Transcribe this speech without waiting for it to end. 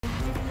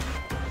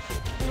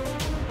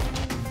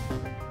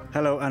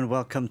Hello and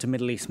welcome to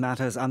Middle East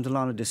Matters. I'm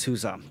Delano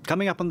D'Souza.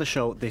 Coming up on the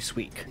show this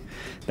week,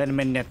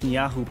 Benjamin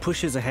Netanyahu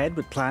pushes ahead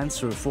with plans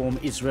to reform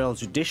Israel's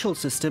judicial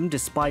system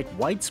despite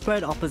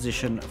widespread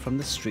opposition from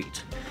the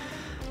street.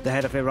 The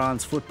head of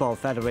Iran's Football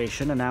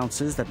Federation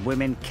announces that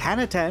women can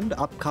attend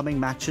upcoming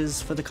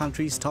matches for the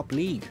country's top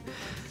league.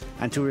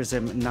 And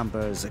tourism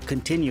numbers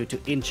continue to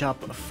inch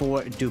up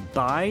for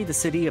Dubai, the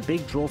city a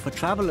big draw for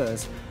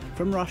travelers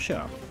from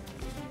Russia.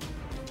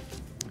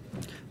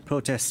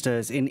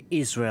 Protesters in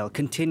Israel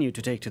continue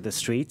to take to the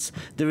streets.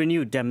 The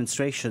renewed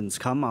demonstrations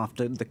come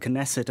after the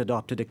Knesset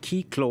adopted a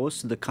key clause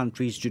to the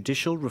country's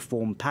judicial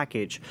reform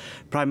package.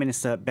 Prime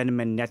Minister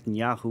Benjamin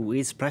Netanyahu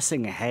is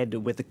pressing ahead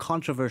with a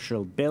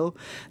controversial bill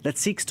that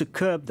seeks to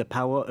curb the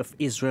power of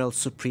Israel's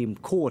Supreme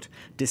Court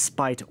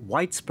despite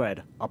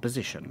widespread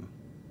opposition.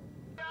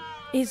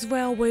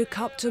 Israel woke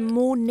up to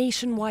more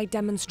nationwide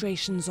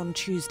demonstrations on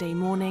Tuesday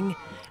morning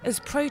as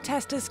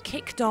protesters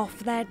kicked off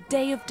their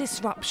day of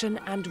disruption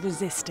and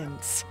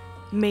resistance.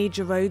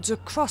 Major roads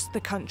across the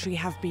country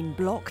have been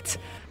blocked,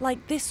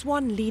 like this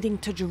one leading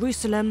to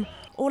Jerusalem,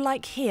 or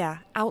like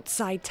here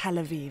outside Tel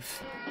Aviv.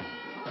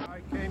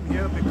 I came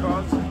here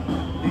because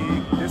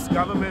this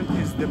government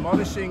is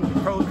demolishing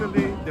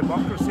totally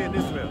democracy in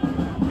Israel.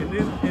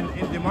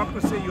 In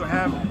democracy, you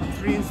have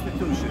three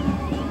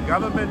institutions: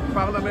 government,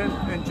 parliament,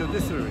 and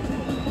judiciary.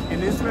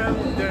 In Israel,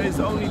 there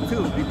is only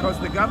two, because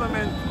the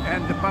government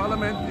and the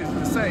parliament is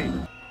the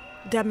same.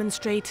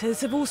 Demonstrators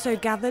have also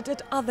gathered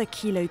at other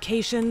key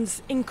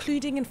locations,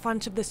 including in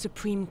front of the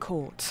Supreme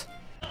Court.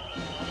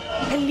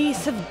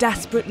 Police have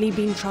desperately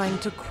been trying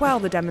to quell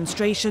the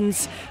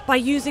demonstrations by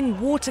using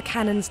water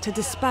cannons to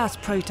disperse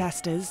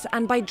protesters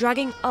and by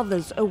dragging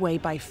others away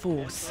by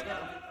force.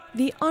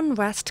 The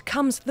unrest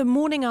comes the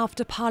morning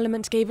after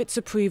Parliament gave its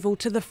approval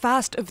to the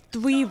first of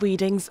three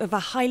readings of a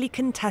highly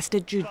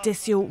contested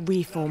judicial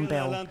reform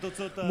bill,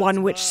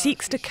 one which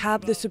seeks to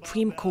curb the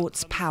Supreme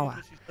Court's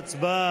power.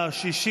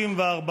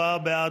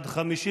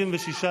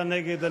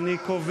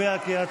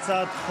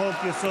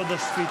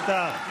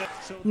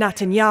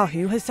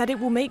 Netanyahu has said it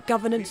will make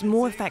governance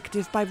more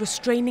effective by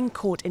restraining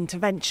court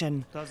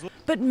intervention,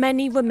 but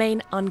many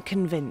remain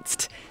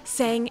unconvinced,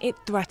 saying it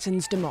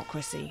threatens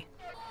democracy.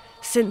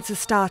 Since the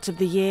start of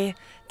the year,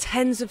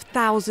 tens of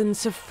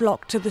thousands have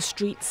flocked to the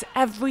streets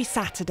every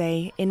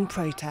Saturday in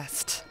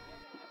protest.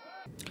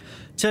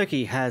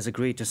 Turkey has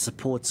agreed to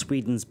support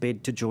Sweden's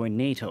bid to join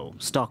NATO.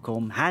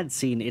 Stockholm had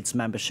seen its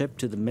membership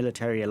to the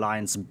military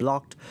alliance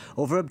blocked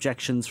over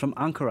objections from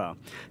Ankara.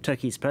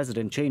 Turkey's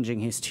president changing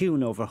his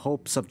tune over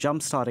hopes of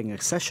jump-starting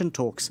accession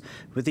talks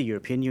with the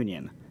European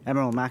Union.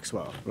 Emerald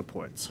Maxwell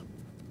reports.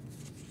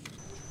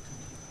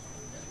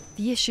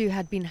 The issue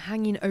had been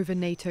hanging over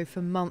NATO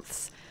for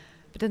months.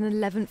 But an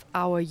 11th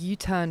hour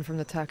U-turn from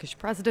the Turkish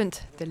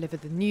president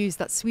delivered the news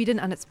that Sweden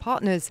and its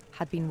partners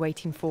had been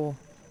waiting for.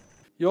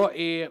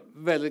 I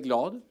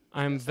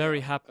am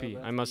very happy,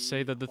 I must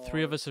say, that the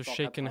three of us have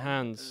shaken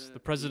hands, the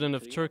President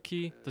of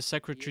Turkey, the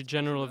Secretary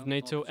General of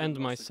NATO and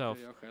myself,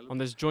 on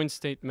this joint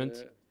statement,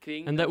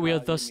 and that we are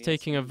thus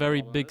taking a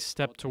very big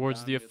step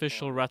towards the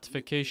official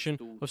ratification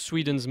of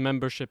Sweden's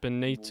membership in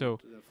NATO.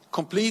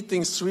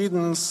 Completing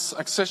Sweden's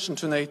accession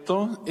to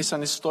NATO is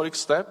an historic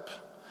step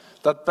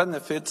that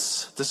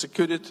benefits the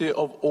security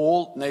of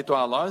all NATO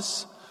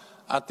allies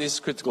at this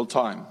critical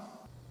time.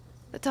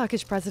 The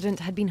Turkish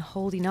president had been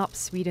holding up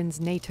Sweden's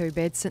NATO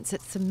bid since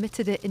it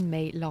submitted it in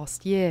May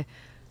last year,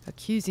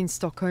 accusing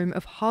Stockholm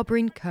of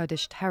harbouring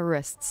Kurdish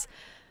terrorists.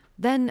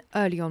 Then,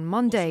 early on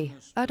Monday,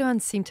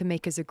 Erdogan seemed to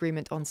make his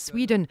agreement on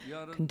Sweden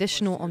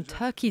conditional on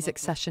Turkey's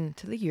accession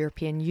to the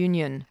European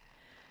Union.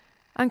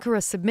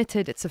 Ankara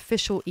submitted its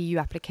official EU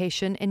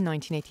application in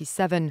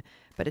 1987,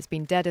 but it's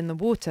been dead in the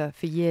water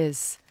for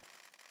years.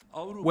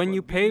 When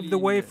you pave the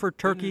way for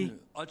Turkey,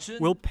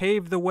 we'll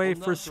pave the way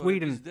for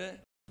Sweden.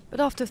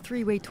 But after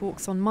three-way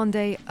talks on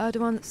Monday,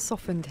 Erdogan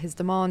softened his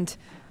demand,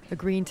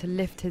 agreeing to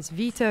lift his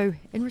veto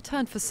in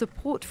return for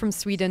support from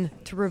Sweden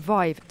to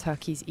revive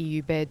Turkey's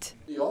EU bid.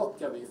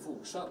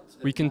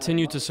 We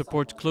continue to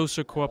support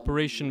closer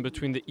cooperation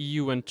between the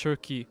EU and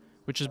Turkey,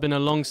 which has been a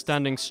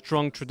long-standing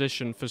strong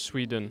tradition for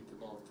Sweden.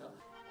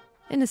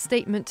 In a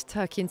statement,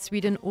 Turkey and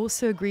Sweden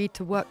also agreed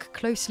to work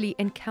closely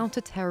in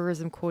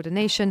counter-terrorism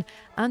coordination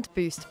and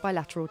boost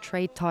bilateral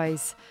trade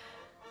ties.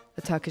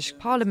 The Turkish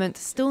parliament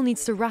still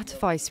needs to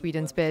ratify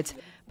Sweden's bid,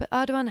 but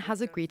Erdogan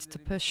has agreed to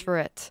push for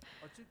it.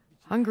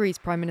 Hungary's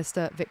Prime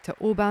Minister Viktor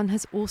Orbán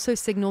has also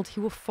signalled he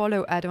will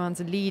follow Erdogan's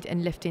lead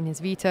in lifting his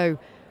veto,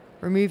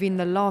 removing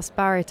the last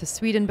barrier to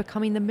Sweden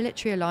becoming the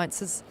military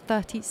alliance's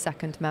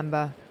 32nd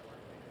member.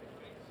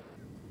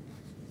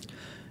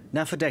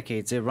 Now, for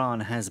decades,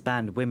 Iran has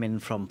banned women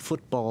from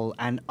football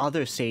and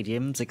other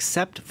stadiums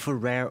except for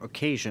rare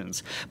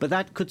occasions. But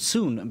that could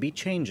soon be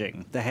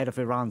changing. The head of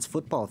Iran's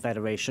Football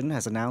Federation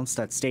has announced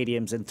that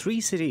stadiums in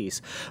 3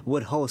 cities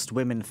would host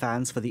women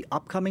fans for the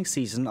upcoming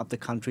season of the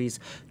country's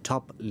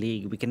top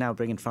league. We can now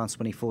bring in France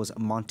 24's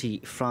Monty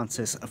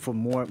Francis for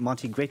more.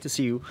 Monty, great to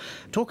see you.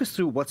 Talk us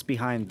through what's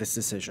behind this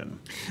decision.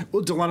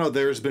 Well, Delano,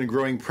 there's been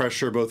growing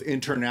pressure both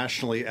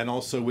internationally and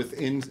also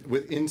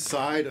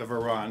inside of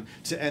Iran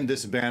to end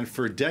this ban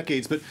for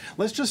decades. But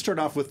let's just start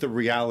off with the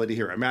reality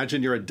here.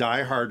 Imagine you're a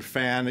diehard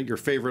fan of your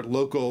favorite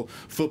local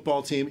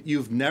football team.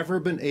 You've never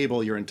been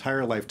able your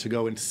entire life to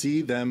go and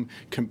see them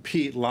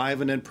compete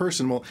live and in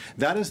person. Well,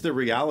 that is the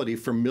reality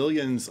for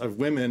millions of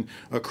women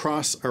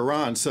across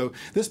Iran. So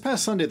this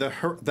past Sunday,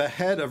 the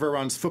head of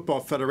Iran's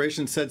Football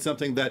Federation said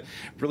something that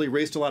really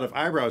raised a lot of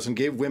eyebrows and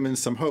gave women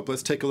some hope.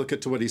 Let's take a look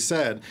at what he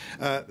said.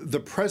 The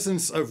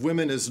presence of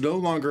women is no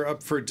longer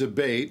up for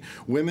debate.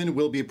 Women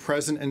will be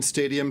present in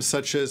stadiums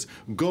such as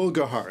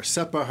Golgahar,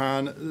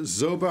 Sepahan,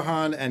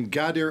 Zobahan, and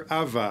Gadir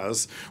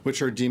Avaz,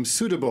 which are deemed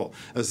suitable.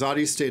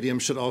 Azadi Stadium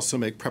should also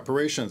make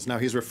preparations. Now,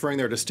 he's referring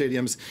there to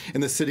stadiums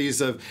in the cities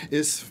of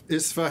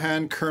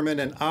Isfahan, Kerman,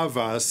 and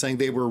Avaz, saying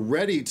they were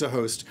ready to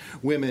host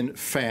women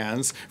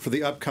fans for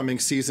the upcoming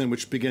season,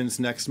 which begins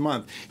next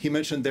month. He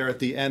mentioned there at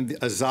the end the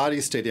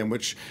Azadi Stadium,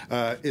 which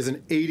is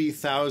an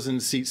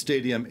 80,000-seat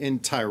stadium in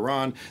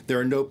Tehran. There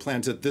are no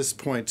plans at this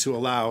point to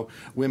allow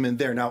women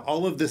there. Now,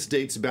 all of this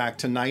dates back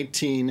to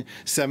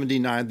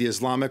 1979, the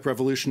Islamic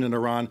Revolution in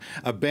Iran,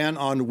 a ban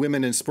on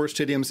women in sports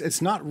stadiums.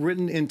 It's not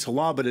written into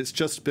law, but it's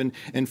just been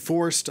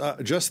enforced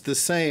just the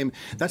same.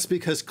 That's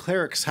because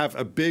clerics have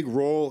a big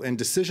role in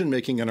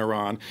decision-making in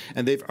Iran,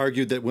 and they've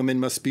argued that women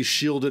must be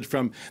shielded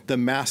from the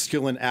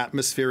masculine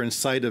atmosphere and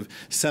sight of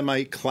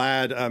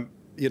Semite-clad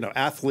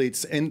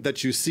athletes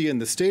that you see in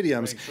the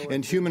stadiums.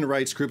 And human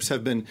rights groups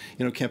have been,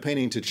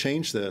 campaigning to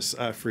change this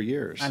for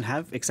years. And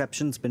have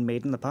exceptions been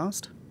made in the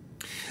past?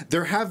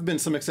 There have been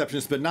some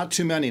exceptions, but not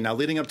too many. Now,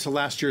 leading up to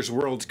last year's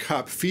World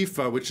Cup,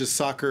 FIFA, which is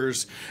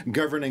soccer's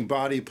governing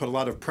body, put a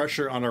lot of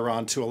pressure on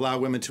Iran to allow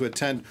women to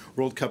attend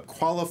World Cup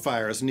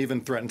qualifiers and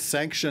even threatened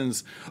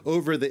sanctions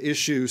over the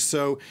issue.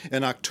 So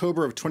in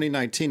October of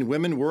 2019,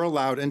 women were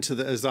allowed into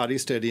the Azadi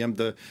Stadium,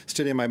 the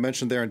stadium I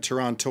mentioned there in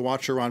Tehran, to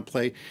watch Iran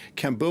play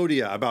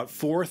Cambodia. About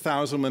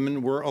 4,000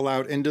 women were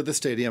allowed into the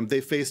stadium.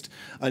 They faced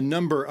a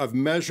number of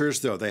measures,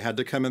 though. They had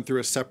to come in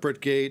through a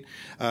separate gate.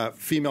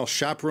 Female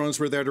chaperones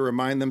were there to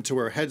remind them to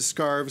wear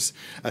headscarves.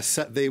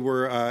 They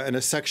were in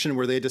a section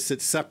where they had to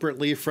sit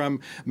separately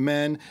from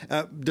men.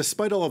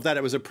 Despite all of that,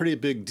 it was a pretty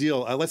big deal.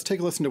 Let's take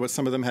a listen to what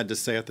some of them had to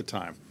say at the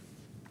time.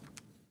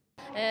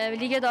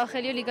 لیگ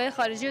داخلی و لیگ‌های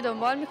خارجی رو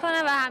دنبال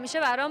می‌کنم و همیشه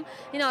برام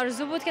این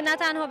آرزو بود که نه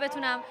تنها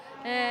بتونم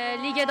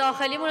لیگ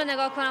داخلیمون رو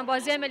نگاه کنم،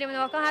 بازی ملیمون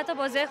رو نگاه کنم، حتی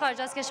بازی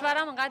خارج از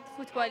کشورم. انقدر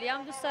فوتبالی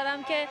هم دوست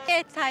دارم که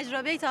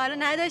تجربه تا حالا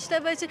نداشته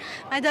باشی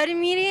و داریم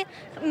میری.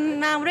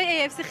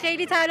 مامورای AFC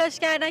خیلی تلاش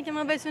کردن که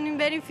ما بتونیم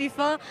بریم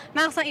فیفا،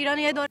 مخصوصا ایران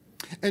یه دور.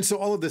 And so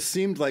all of this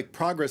seemed like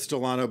progress,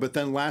 Delano, but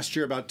then last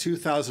year about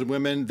 2,000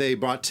 women, they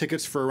bought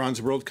tickets for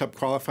Iran's World Cup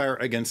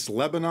qualifier against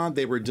Lebanon.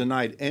 They were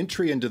denied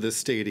entry into the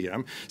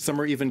stadium. Some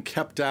were even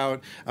kept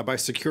out by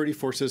security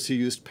forces who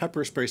used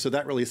pepper spray, so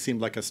that really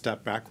seemed like a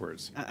step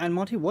backwards. And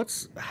Monty,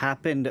 what's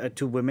happened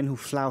to women who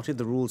flouted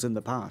the rules in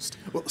the past?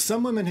 Well,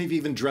 some women have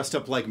even dressed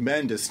up like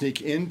men to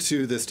sneak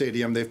into the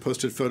stadium. They've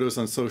posted photos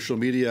on social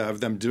media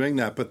of them doing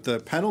that, but the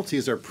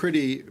penalties are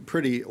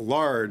pretty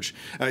large.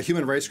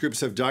 Human rights groups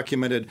have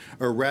documented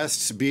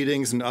arrests,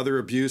 beatings, and other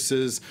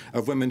abuses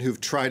of women who've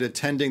tried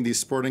attending these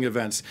sporting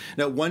events.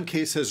 Now, one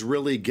case has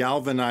really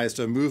galvanized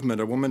a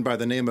movement. A woman by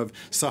the name of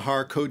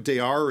Sahar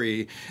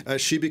Kodayari,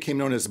 she became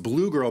known as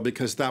Blue Girl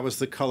because that was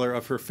the color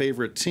of her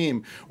favorite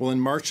team. Well, in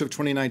March of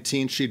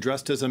 2019, she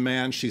dressed as a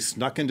man. She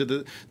snuck into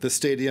the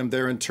stadium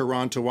there in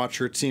Tehran to watch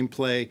her team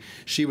play.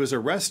 She was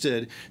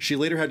arrested. She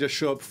later had to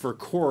show up for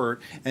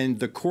court, and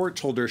the court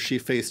told her she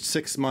faced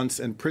 6 months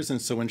in prison.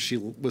 So when she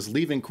was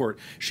leaving court,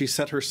 she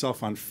set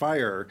herself on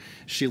fire.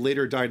 She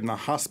later died in the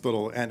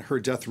hospital, and her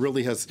death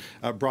really has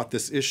brought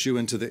this issue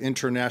into the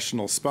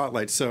international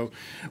spotlight. So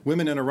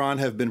women in Iran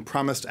have been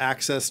promised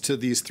access to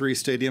these 3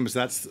 stadiums.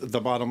 That's the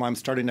bottom line.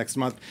 Starting next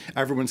month,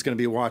 everyone's going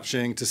to be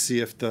watching to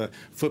see if the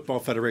Football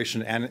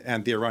Federation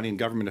and the Iranian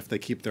government, if they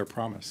keep their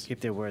promise.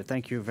 Keep their word.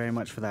 Thank you very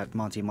much for that,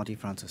 Monty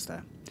Francis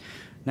there.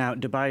 Now,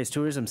 Dubai's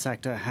tourism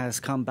sector has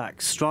come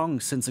back strong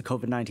since the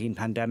COVID-19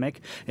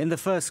 pandemic. In the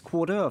first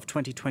quarter of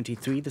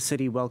 2023, the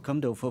city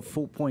welcomed over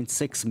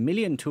 4.6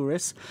 million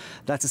tourists.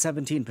 That's a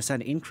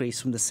 17% increase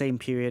from the same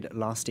period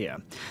last year.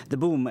 The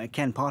boom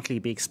can partly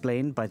be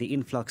explained by the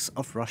influx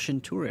of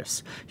Russian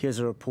tourists. Here's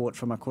a report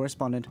from our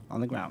correspondent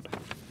on the ground.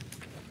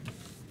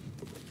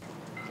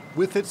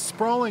 With its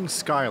sprawling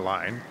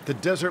skyline, the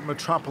desert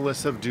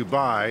metropolis of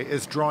Dubai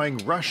is drawing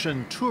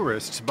Russian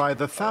tourists by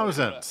the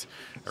thousands.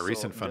 A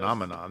recent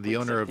phenomenon, the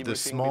owner of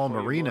this small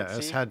marina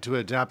has had to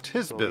adapt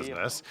his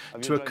business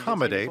to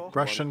accommodate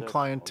Russian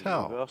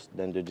clientele.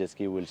 Then the jet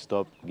ski will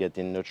stop, get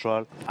in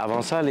neutral.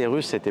 Avant ça, les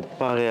Russes, c'était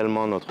pas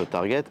réellement notre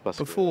target.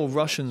 Before,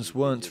 Russians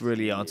weren't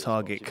really our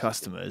target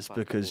customers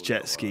because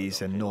jet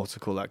skis and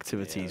nautical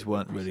activities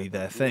weren't really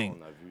their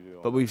thing.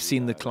 But we've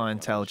seen the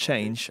clientele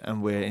change,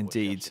 and we're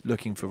indeed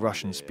looking for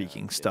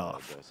Russian-speaking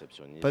staff.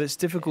 But it's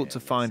difficult to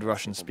find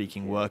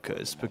Russian-speaking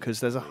workers because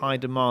there's a high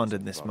demand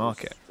in this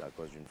market.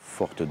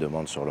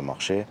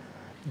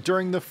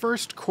 During the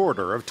first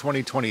quarter of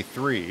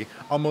 2023,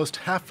 almost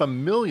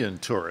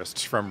 500,000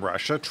 tourists from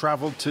Russia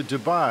traveled to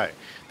Dubai.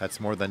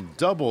 That's more than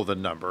double the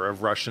number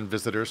of Russian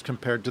visitors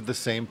compared to the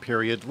same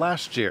period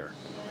last year.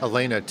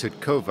 Elena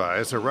Titkova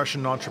is a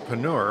Russian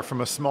entrepreneur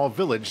from a small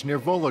village near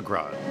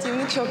Volgograd.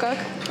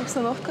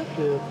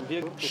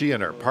 She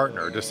and her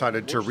partner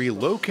decided to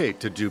relocate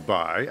to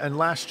Dubai, and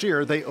last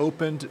year they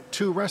opened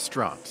 2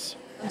 restaurants.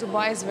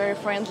 Dubai is very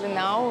friendly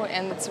now,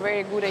 and it's a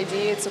very good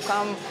idea to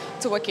come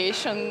to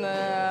vacation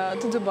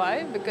to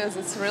Dubai because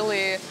it's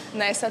really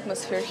nice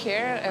atmosphere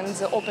here and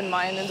open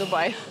mind in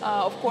Dubai.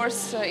 Of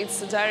course, it's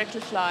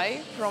directly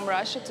fly from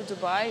Russia to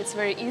Dubai. It's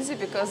very easy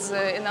because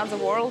another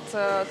world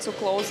too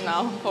close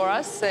now for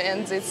us,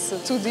 and it's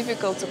too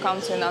difficult to come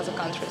to another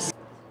countries.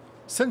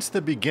 Since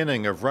the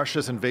beginning of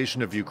Russia's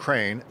invasion of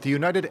Ukraine, the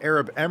United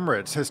Arab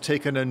Emirates has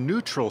taken a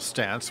neutral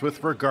stance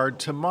with regard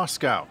to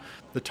Moscow.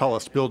 The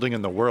tallest building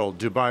in the world,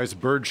 Dubai's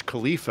Burj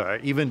Khalifa,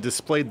 even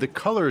displayed the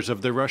colors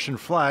of the Russian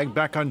flag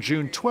back on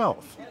June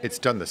 12th. It's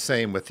done the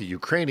same with the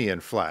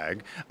Ukrainian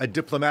flag, a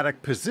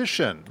diplomatic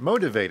position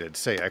motivated,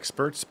 say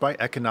experts, by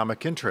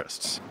economic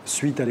interests.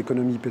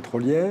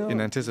 In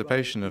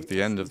anticipation of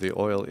the end of the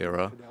oil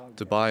era,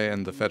 Dubai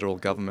and the federal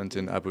government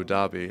in Abu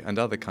Dhabi and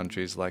other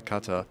countries like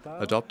Qatar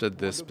adopted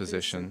this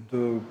position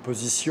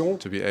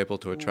to be able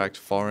to attract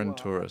foreign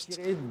tourists,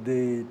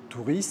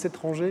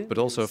 but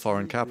also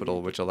foreign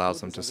capital which allows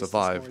them to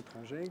survive,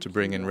 to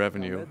bring in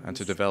revenue and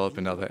to develop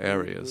in other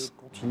areas.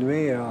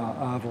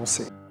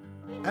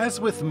 As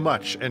with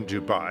much in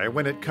Dubai,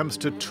 when it comes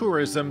to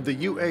tourism, the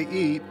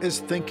UAE is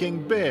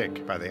thinking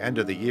big. By the end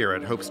of the year,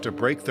 it hopes to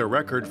break the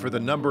record for the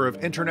number of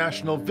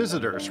international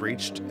visitors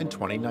reached in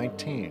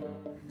 2019.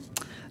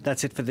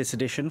 That's it for this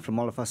edition. From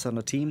all of us on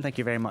the team, thank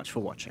you very much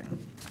for watching.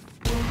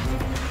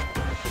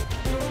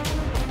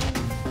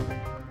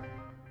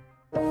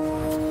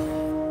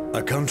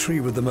 A country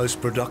with the most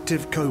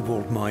productive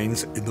cobalt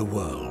mines in the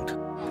world.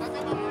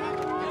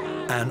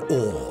 An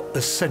ore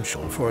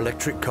essential for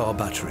electric car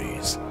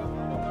batteries.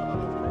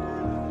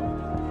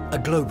 A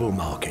global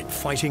market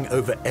fighting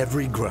over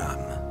every gram.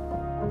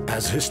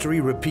 As history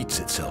repeats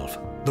itself,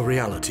 the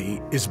reality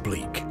is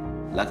bleak.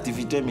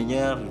 L'activité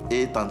minière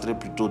est en train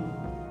plutôt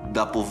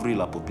d'appauvrir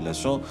la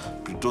population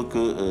plutôt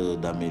que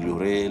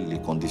d'améliorer les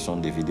conditions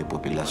de vie des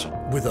populations.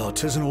 With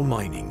artisanal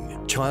mining,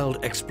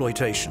 child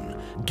exploitation,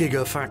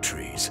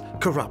 gigafactories,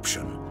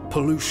 corruption,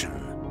 pollution.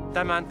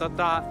 Tämän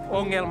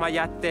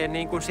ongelmajätteen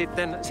niin kuin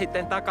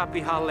sitten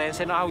takapihalleen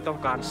sen auton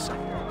kanssa.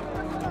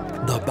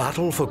 The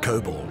battle for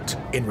cobalt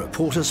in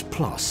Reporters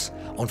Plus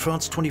on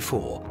France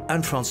 24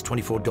 and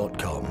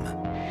France24.com.